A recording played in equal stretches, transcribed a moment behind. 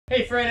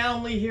Hey Fred,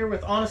 Alan Lee here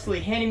with Honestly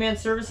Handyman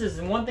Services,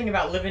 and one thing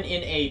about living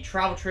in a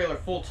travel trailer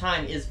full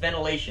time is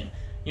ventilation.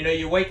 You know,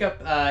 you wake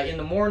up in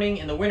the morning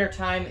in the winter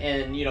time,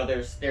 and you know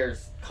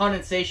there's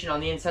condensation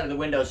on the inside of the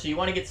window, so you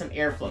want to get some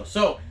airflow.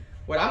 So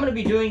what I'm going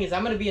to be doing is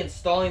I'm going to be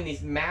installing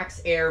these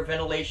Maxx Air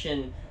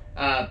ventilation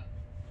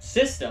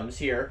systems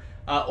here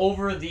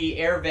over the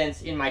air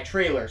vents in my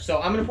trailer. So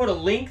I'm going to put a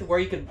link where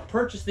you can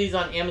purchase these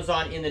on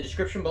Amazon in the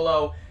description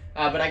below.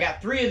 But I got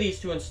 3 of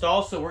these to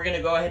install, so we're going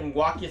to go ahead and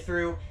walk you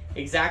through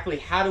exactly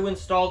how to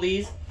install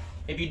these.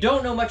 If you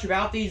don't know much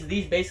about these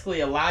basically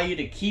allow you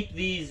to keep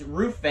these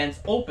roof vents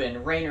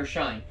open, rain or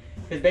shine.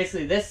 Because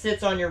basically this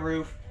sits on your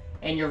roof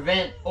and your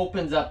vent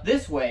opens up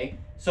this way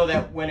so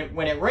that when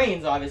it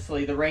rains,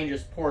 obviously the rain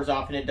just pours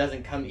off and it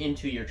doesn't come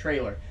into your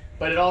trailer.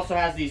 But it also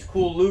has these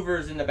cool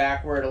louvers in the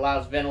back where it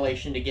allows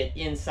ventilation to get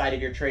inside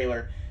of your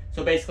trailer.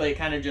 So basically it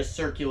kind of just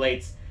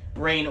circulates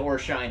rain or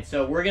shine.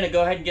 So we're going to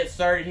go ahead and get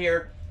started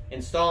here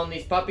installing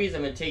these puppies.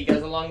 I'm going to take you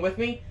guys along with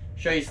me,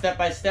 show you step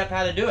by step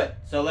how to do it.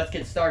 So let's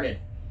get started.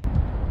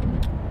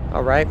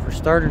 Alright, for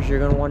starters you're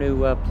going to want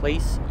to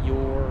place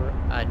your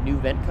new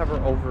vent cover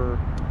over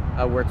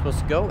where it's supposed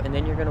to go, and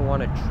then you're going to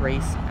want to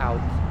trace out,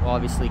 well,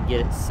 obviously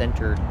get it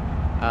centered,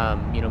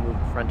 you know, move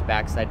front to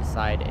back, side to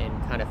side, and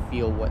kind of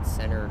feel what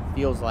center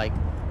feels like,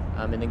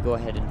 and then go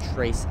ahead and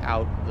trace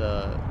out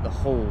the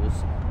holes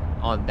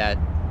on that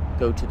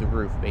go to the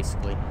roof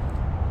basically.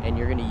 And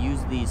you're going to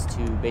use these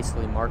to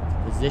basically mark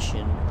the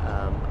position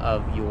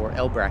of your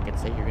L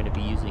brackets that you're going to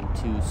be using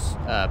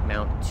to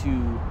mount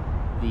to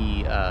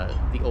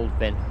the old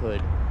vent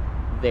hood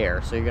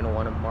there. So you're going to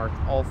want to mark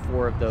all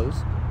 4 of those.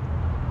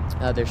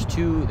 There's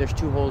two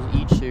holes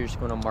each, so you're just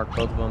going to mark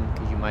both of them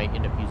because you might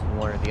end up using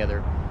one or the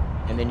other.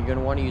 And then you're going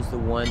to want to use the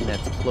one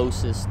that's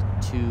closest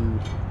to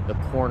the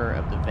corner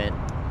of the vent.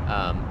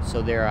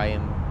 So there I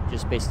am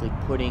just basically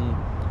putting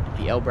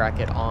the L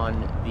bracket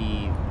on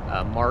the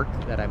mark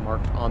that I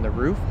marked on the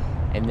roof,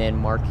 and then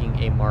marking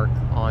a mark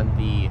on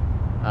the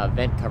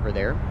vent cover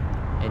there,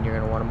 and you're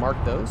going to want to mark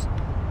those.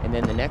 And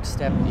then the next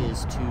step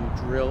is to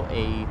drill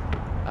a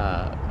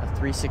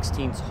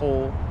 3/16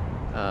 hole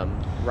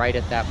right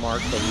at that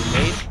mark that you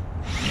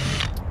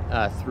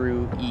made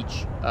through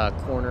each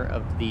corner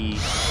of the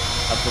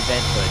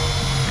vent hood.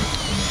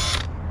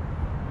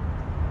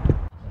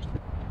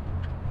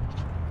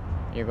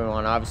 You're going to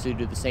want to obviously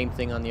do the same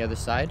thing on the other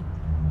side.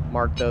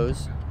 Mark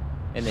those,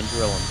 and then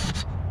drill them.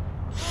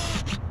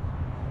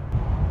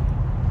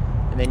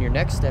 And then your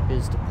next step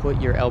is to put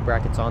your L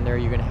brackets on there.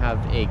 You're going to have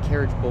a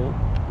carriage bolt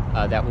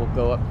that will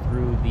go up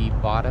through the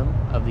bottom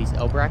of these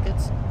L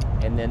brackets,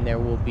 and then there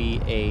will be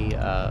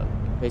a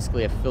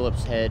basically a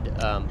Phillips head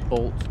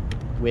bolt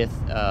with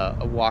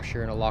a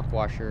washer and a lock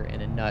washer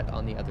and a nut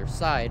on the other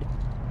side.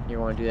 You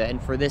want to do that, and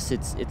for this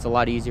it's a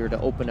lot easier to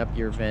open up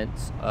your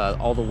vents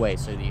all the way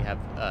so that you have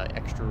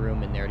extra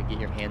room in there to get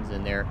your hands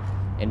in there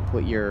and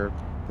put your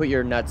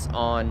nuts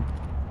on,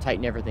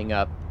 tighten everything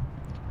up.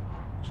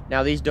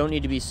 Now these don't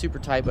need to be super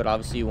tight, but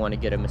obviously you want to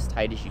get them as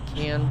tight as you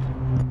can,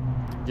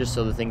 just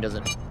so the thing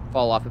doesn't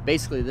fall off. But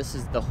basically this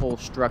is the whole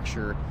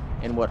structure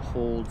and what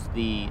holds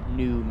the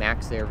new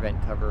Maxx Air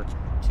vent cover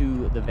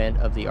to the vent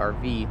of the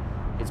RV.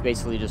 It's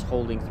basically just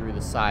holding through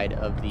the side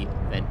of the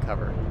vent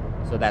cover.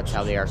 So that's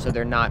how they are. So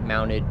they're not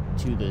mounted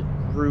to the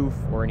roof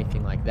or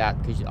anything like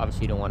that, because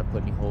obviously you don't want to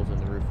put any holes in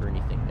the roof or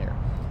anything there.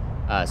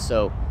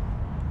 So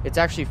it's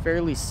actually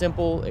fairly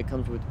simple. It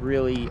comes with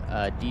really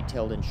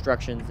detailed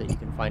instructions that you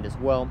can find as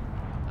well.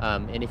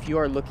 And if you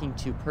are looking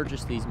to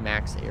purchase these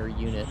Maxx Air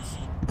units,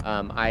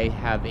 I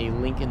have a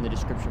link in the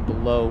description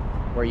below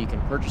where you can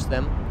purchase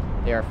them.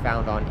 They are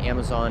found on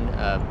Amazon,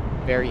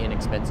 very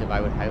inexpensive. I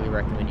would highly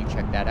recommend you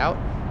check that out.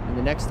 And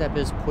the next step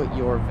is put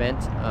your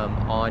vent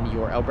on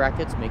your L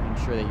brackets, making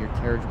sure that your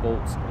carriage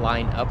bolts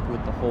line up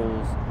with the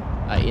holes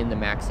in the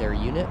Maxx Air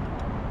unit.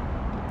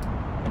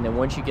 And then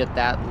once you get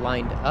that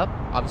lined up,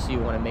 obviously you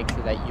want to make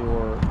sure that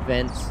your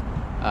vents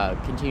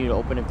continue to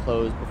open and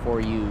close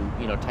before you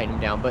tighten them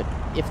down. But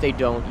if they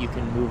don't, you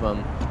can move them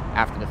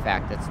after the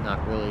fact. That's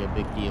not really a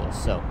big deal.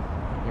 So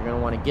you're going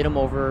to want to get them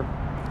over.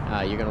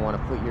 You're going to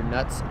want to put your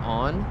nuts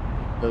on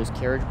those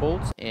carriage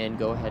bolts and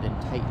go ahead and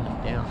tighten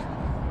them down.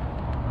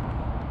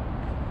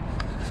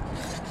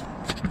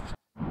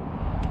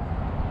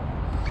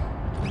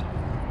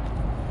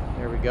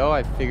 There we go.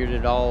 I figured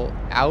it all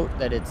out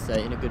that it's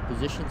in a good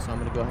position, so I'm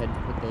going to go ahead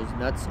and put those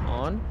nuts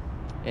on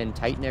and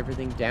tighten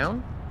everything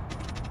down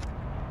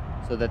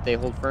so that they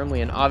hold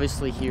firmly. And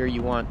obviously here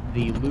you want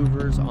the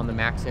louvers on the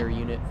Maxx Air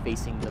unit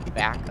facing the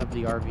back of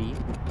the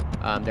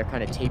RV. They're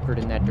kind of tapered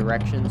in that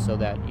direction so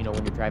that, when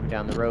you're driving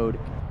down the road,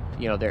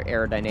 they're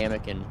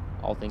aerodynamic and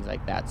all things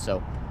like that.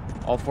 So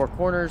all 4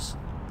 corners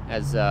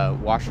as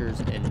washers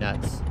and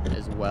nuts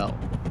as well.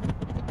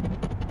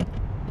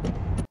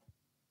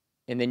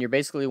 And then you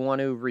basically want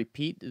to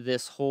repeat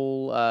this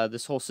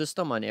whole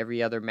system on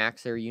every other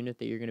Maxx Air unit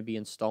that you're going to be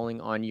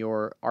installing on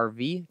your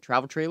RV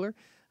travel trailer.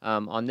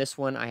 On this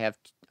one, I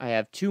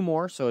have 2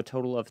 more, so a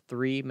total of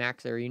 3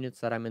 Maxx Air units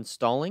that I'm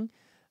installing.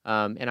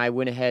 And I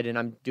went ahead and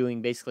I'm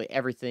doing basically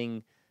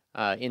everything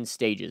in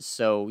stages.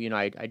 So, you know,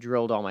 I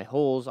drilled all my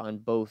holes on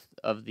both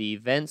of the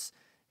vents,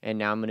 and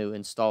now I'm going to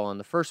install on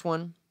the first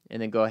one,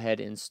 and then go ahead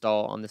and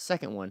install on the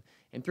second one.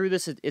 And through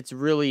this, it's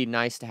really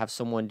nice to have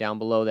someone down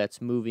below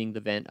that's moving the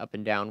vent up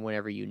and down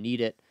whenever you need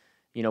it.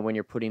 You know, when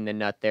you're putting the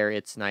nut there,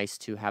 it's nice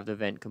to have the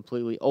vent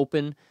completely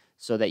open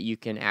so that you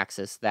can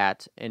access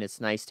that, and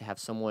it's nice to have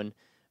someone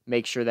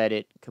make sure that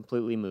it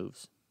completely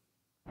moves.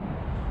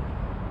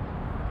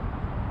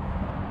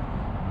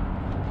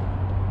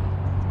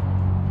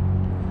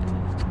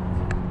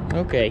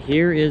 Okay,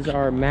 here is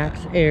our Maxx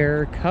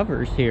Air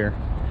covers here.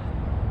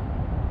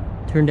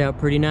 Turned out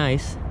pretty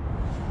nice.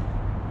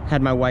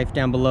 Had my wife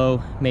down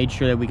below, made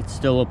sure that we could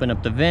still open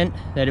up the vent,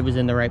 that it was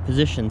in the right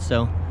position,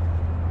 so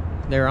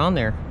they're on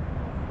there.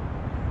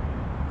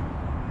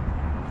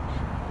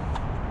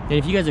 And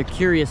if you guys are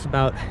curious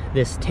about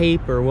this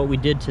tape or what we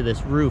did to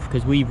this roof,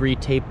 because we've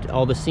retaped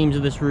all the seams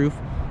of this roof,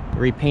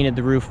 repainted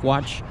the roof,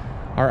 watch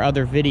our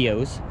other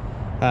videos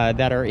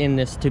that are in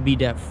this To Be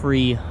Debt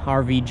Free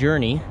RV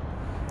journey.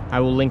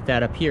 I will link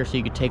that up here so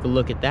you can take a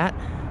look at that.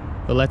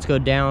 But let's go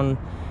down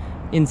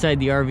inside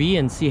the RV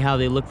and see how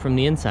they look from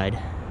the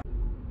inside.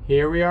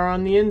 Here we are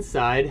on the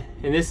inside,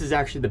 and this is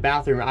actually the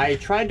bathroom. I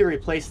tried to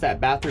replace that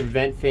bathroom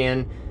vent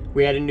fan.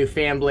 We had a new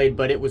fan blade,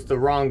 but it was the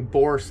wrong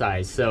bore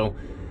size. So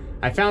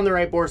I found the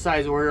right bore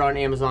size, ordered on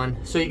Amazon.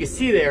 So you can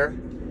see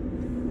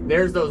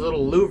there's those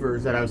little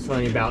louvers that I was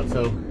telling you about.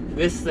 So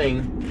this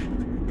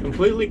thing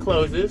completely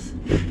closes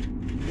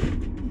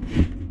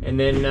and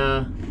then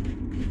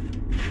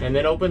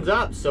opens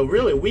up. So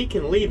really we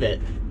can leave it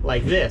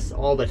like this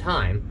all the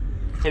time.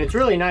 And it's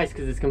really nice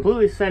because it's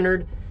completely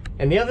centered.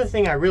 And the other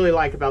thing I really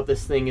like about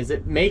this thing is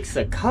it makes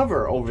a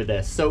cover over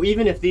this. So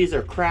even if these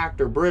are cracked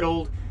or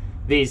brittled,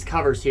 these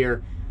covers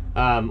here,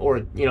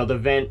 or you know, the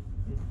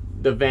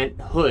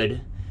vent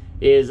hood,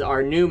 is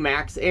our new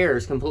Maxx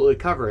Airs completely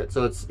cover it.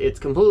 So it's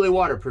completely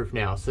waterproof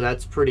now. So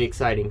that's pretty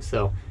exciting.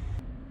 So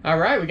all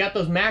right, we got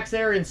those Maxx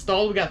Air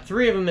installed. We got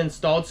 3 of them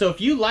installed. So if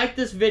you like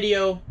this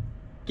video,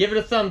 give it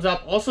a thumbs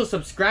up. Also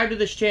subscribe to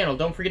this channel.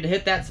 Don't forget to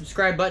hit that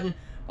subscribe button.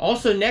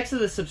 Also, next to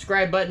the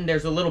subscribe button,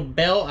 there's a little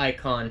bell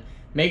icon.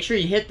 Make sure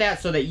you hit that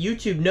so that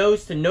YouTube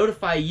knows to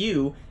notify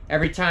you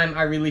every time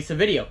I release a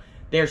video.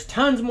 There's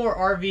tons more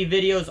RV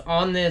videos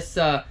on this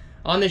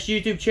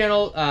YouTube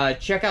channel.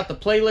 Check out the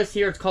playlist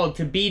here. It's called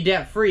To Be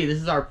Debt Free.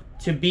 This is our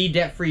To Be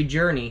Debt Free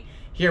journey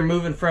here,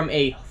 moving from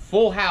a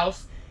full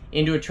house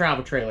into a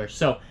travel trailer.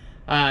 So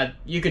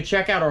you could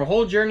check out our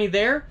whole journey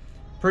there.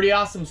 Pretty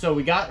awesome. So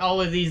we got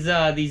all of these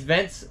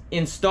vents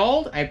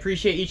installed. I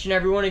appreciate each and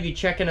every one of you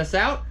checking us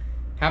out.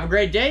 Have a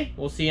great day.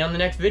 We'll see you on the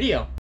next video.